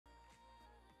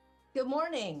Good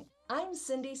morning. I'm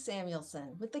Cindy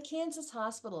Samuelson with the Kansas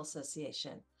Hospital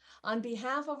Association. On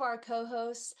behalf of our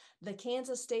co-hosts, the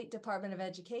Kansas State Department of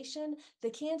Education, the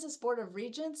Kansas Board of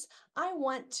Regents, I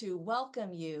want to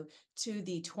welcome you to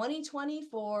the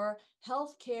 2024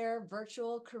 Healthcare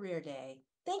Virtual Career Day.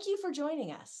 Thank you for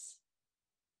joining us.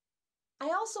 I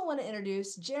also want to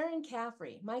introduce Jaron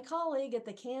Caffrey, my colleague at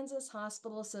the Kansas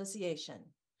Hospital Association.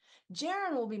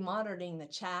 Jaron will be monitoring the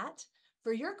chat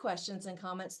for your questions and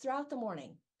comments throughout the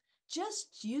morning.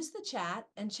 Just use the chat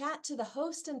and chat to the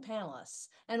host and panelists,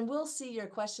 and we'll see your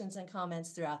questions and comments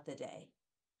throughout the day.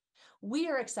 We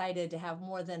are excited to have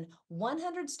more than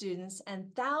 100 students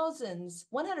and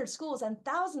 100 schools and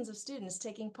thousands of students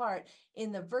taking part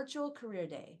in the virtual career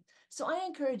day. So I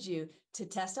encourage you to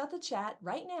test out the chat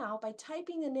right now by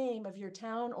typing the name of your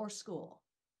town or school.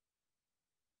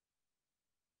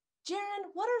 Jaron,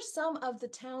 what are some of the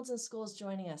towns and schools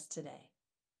joining us today?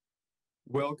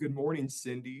 Well, good morning,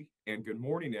 Cindy, and good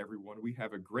morning, everyone. We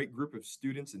have a great group of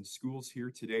students and schools here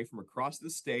today from across the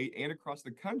state and across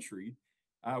the country.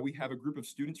 We have a group of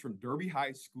students from Derby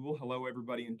High School. Hello,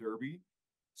 everybody in Derby.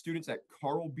 Students at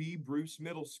Carl B. Bruce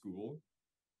Middle School,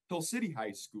 Hill City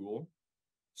High School,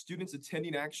 students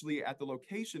attending actually at the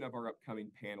location of our upcoming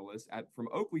panelists from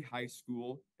Oakley High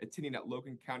School, attending at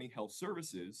Logan County Health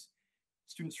Services,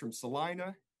 students from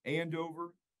Salina,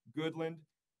 Andover, Goodland,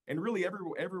 and really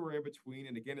everywhere in between.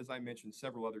 And again, as I mentioned,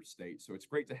 several other states. So it's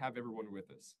great to have everyone with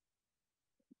us.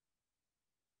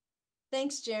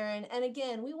 Thanks, Jaron. And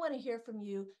again, we want to hear from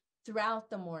you throughout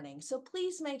the morning. So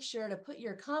please make sure to put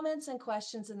your comments and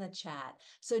questions in the chat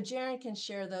so Jaron can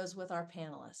share those with our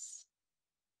panelists.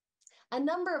 A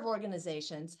number of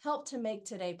organizations helped to make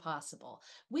today possible.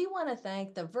 We want to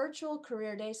thank the Virtual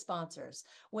Career Day sponsors.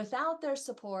 Without their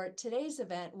support, today's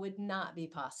event would not be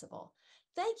possible.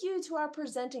 Thank you to our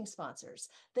presenting sponsors,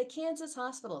 the Kansas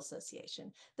Hospital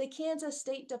Association, the Kansas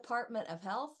State Department of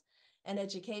Health and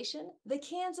Education, the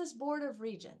Kansas Board of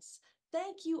Regents.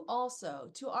 Thank you also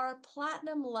to our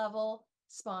platinum level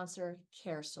sponsor,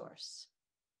 CareSource.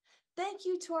 Thank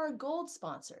you to our gold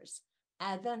sponsors,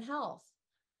 Advent Health,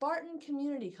 Barton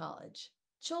Community College,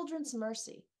 Children's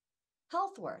Mercy,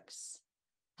 HealthWorks,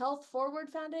 Health Forward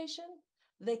Foundation,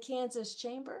 the Kansas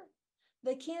Chamber,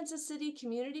 the Kansas City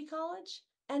Community College,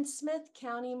 and Smith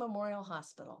County Memorial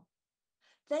Hospital.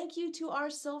 Thank you to our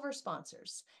silver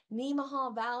sponsors,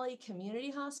 Nemaha Valley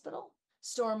Community Hospital,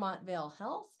 Stormont Vale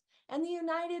Health, and the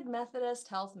United Methodist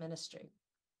Health Ministry.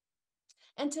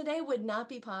 And today would not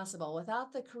be possible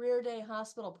without the Career Day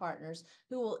hospital partners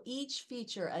who will each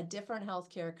feature a different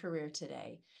healthcare career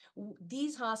today.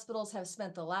 These hospitals have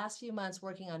spent the last few months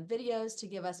working on videos to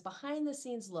give us behind the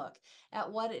scenes look at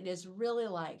what it is really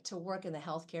like to work in the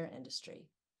healthcare industry.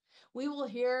 We will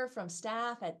hear from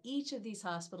staff at each of these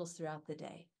hospitals throughout the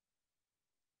day.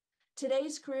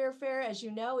 Today's career fair, as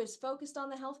you know, is focused on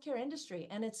the healthcare industry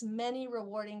and its many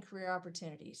rewarding career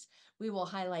opportunities. We will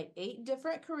highlight 8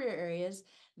 different career areas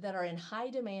that are in high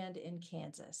demand in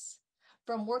Kansas.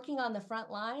 From working on the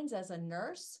front lines as a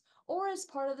nurse or as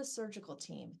part of the surgical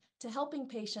team, to helping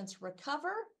patients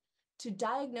recover, to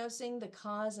diagnosing the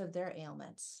cause of their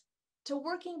ailments, to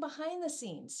working behind the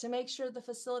scenes to make sure the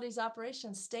facility's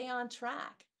operations stay on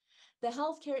track. The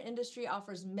healthcare industry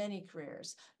offers many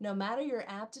careers, no matter your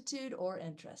aptitude or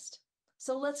interest.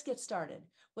 So let's get started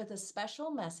with a special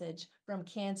message from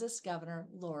Kansas Governor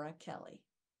Laura Kelly.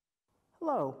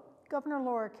 Hello, Governor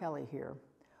Laura Kelly here.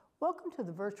 Welcome to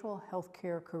the Virtual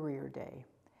Healthcare Career Day.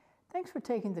 Thanks for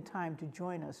taking the time to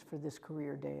join us for this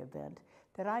Career Day event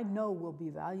that I know will be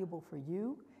valuable for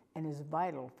you and is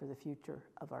vital for the future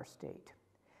of our state.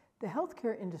 The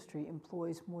healthcare industry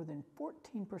employs more than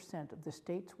 14% of the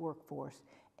state's workforce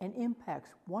and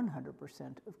impacts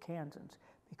 100% of Kansans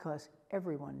because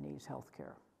everyone needs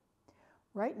healthcare.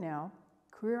 Right now,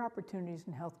 career opportunities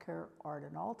in healthcare are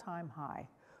at an all-time high,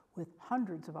 with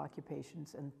hundreds of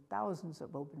occupations and thousands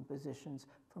of open positions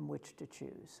from which to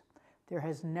choose. There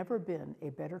has never been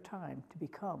a better time to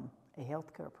become a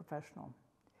healthcare professional.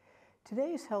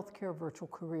 Today's Healthcare Virtual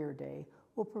Career Day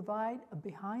will provide a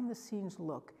behind-the-scenes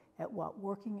look at what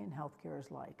working in healthcare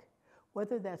is like,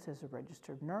 whether that's as a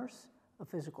registered nurse, a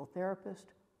physical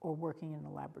therapist, or working in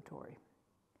a laboratory.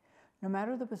 No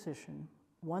matter the position,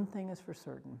 one thing is for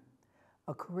certain: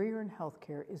 a career in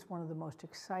healthcare is one of the most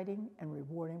exciting and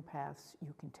rewarding paths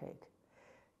you can take.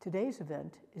 Today's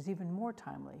event is even more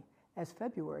timely, as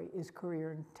February is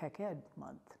Career in Tech Ed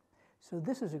Month. So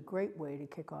this is a great way to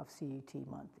kick off CET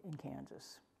month in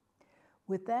Kansas.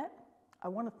 With that, I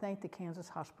want to thank the Kansas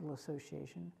Hospital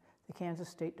Association, the Kansas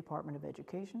State Department of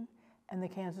Education, and the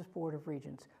Kansas Board of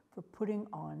Regents for putting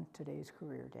on today's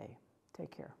Career Day.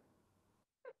 Take care.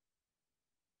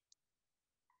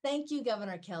 Thank you,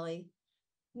 Governor Kelly.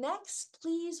 Next,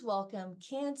 please welcome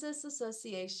Kansas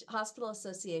Hospital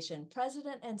Association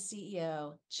President and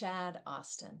CEO, Chad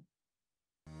Austin.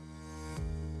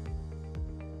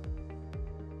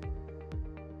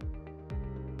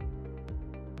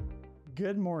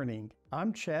 Good morning.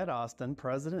 I'm Chad Austin,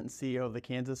 President and CEO of the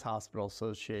Kansas Hospital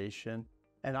Association,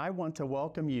 and I want to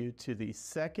welcome you to the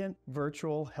second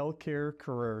virtual Healthcare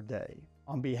Career Day.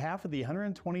 On behalf of the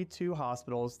 122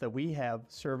 hospitals that we have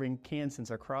serving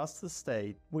Kansans across the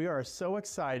state, we are so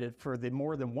excited for the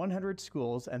more than 100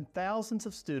 schools and thousands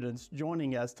of students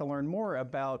joining us to learn more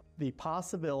about the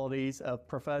possibilities of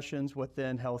professions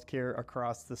within healthcare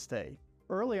across the state.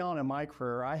 Early on in my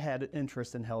career, I had an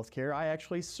interest in healthcare. I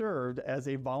actually served as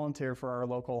a volunteer for our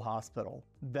local hospital.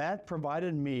 That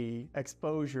provided me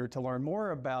exposure to learn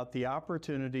more about the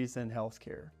opportunities in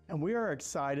healthcare. And we are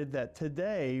excited that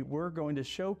today we're going to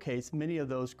showcase many of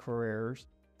those careers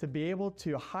to be able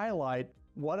to highlight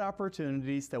what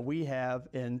opportunities that we have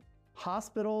in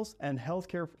hospitals and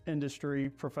healthcare industry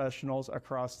professionals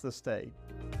across the state.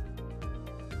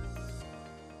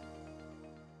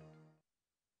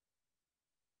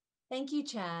 Thank you,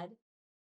 Chad.